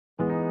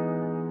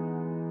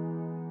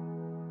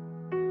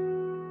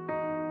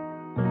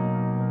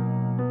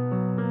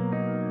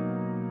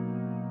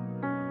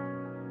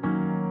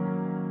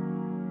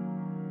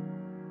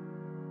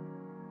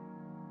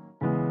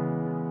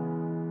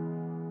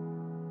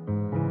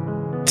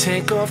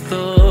Take off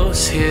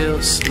those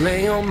heels,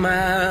 lay on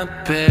my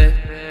bed,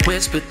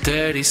 whisper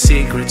dirty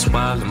secrets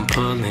while I'm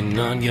pulling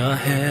on your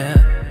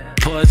hair.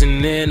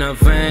 Poison in our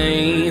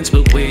veins,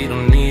 but we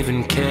don't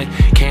even care.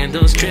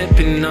 Candles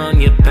dripping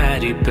on your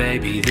body,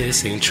 baby,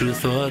 this ain't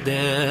truth or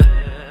dare.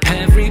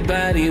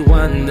 Everybody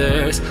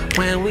wonders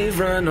when we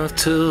run off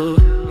to.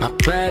 My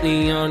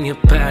body on your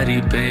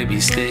body, baby,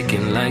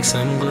 sticking like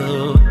some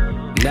glue.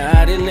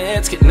 Naughty,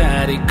 let's get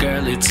naughty,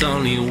 girl, it's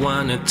only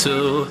one or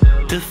two.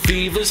 The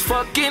fever's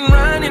fucking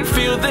running,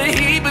 feel the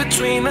heat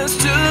between us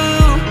two.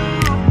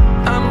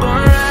 I'm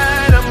gon'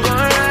 ride, I'm gon'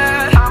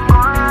 ride, I'm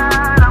gon'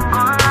 ride, I'm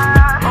gon'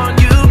 ride on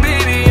you,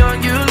 baby,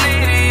 on you,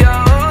 lady,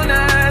 all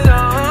night,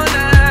 all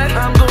night.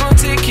 I'm gon'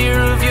 take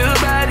care of your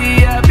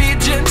body, I'll be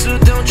gentle,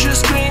 don't you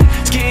scream.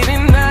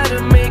 Skating out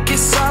to make it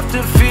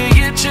softer, feel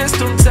your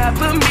chest on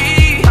top of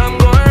me. I'm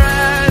gon'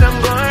 ride,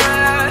 I'm gon'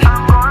 ride,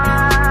 I'm gon'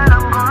 ride,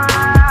 I'm gon'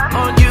 ride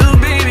on you,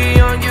 baby,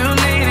 on you,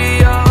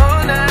 lady,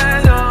 all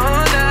night,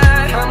 all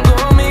night. I'm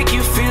gon' make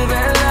you feel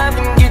that love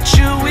and get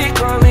you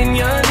weak all in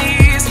your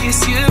knees.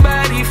 Kiss your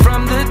body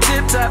from the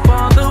tip top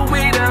all the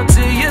way down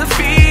to your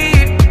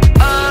feet.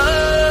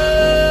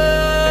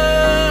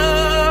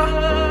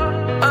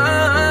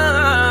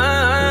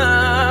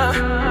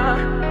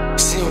 Oh,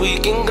 see, we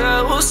can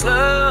go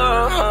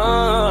slow,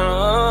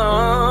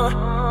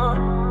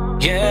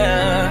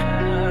 yeah.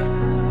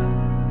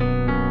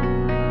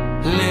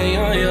 Lay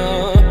on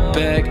your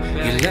back,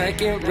 you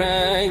like it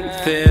right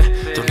there.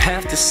 Don't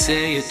have to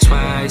say it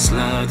twice,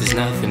 love, there's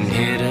nothing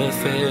here to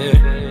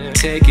fear.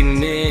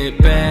 Taking it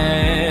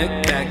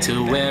back, back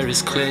to where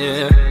it's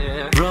clear.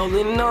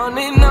 Rolling on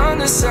and on,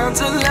 the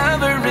sounds of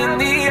love are in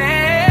the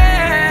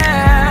air.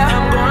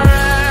 I'm gon'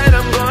 ride,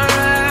 I'm gon'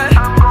 ride,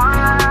 I'm gon'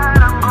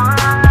 ride, I'm gon'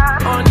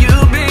 ride on you,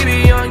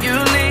 baby, on you,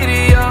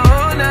 lady,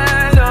 all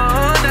night,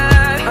 all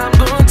night. I'm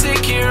gon'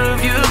 take care of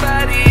your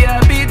body,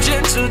 I'll be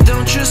gentle,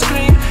 don't you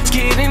scream.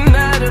 Skating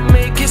out to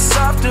make it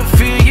softer,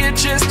 feel your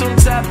chest on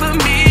top of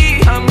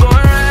me. I'm gon'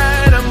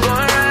 ride, I'm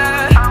gon'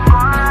 ride, I'm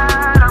gon'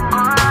 ride, I'm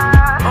gon'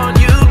 ride on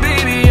you,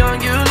 baby, on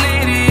you,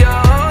 lady,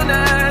 all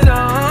night,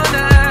 all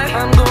night.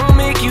 I'm gon'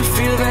 make you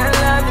feel that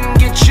love and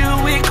get you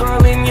weak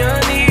all in your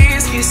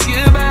knees. Kiss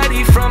your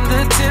body from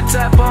the tip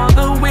top all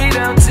the way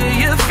down to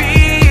your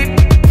feet.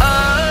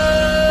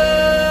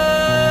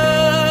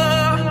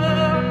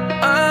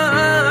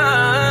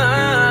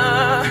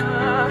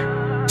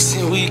 Oh,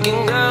 see, we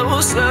can go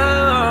slow,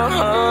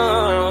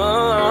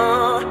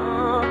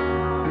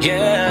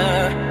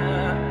 yeah.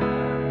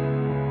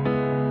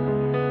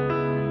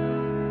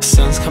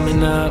 Sun's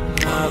coming up,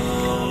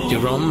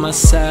 you're on my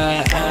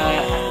side.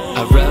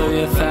 I rub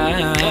your thigh,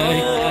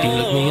 you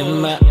look me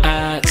in my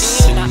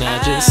eyes, and I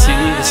just see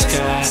the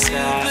sky.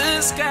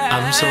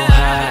 I'm so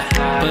high,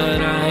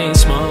 but I ain't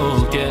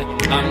smoked yet.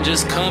 I'm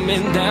just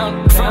coming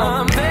down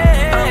from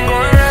there. I'm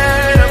going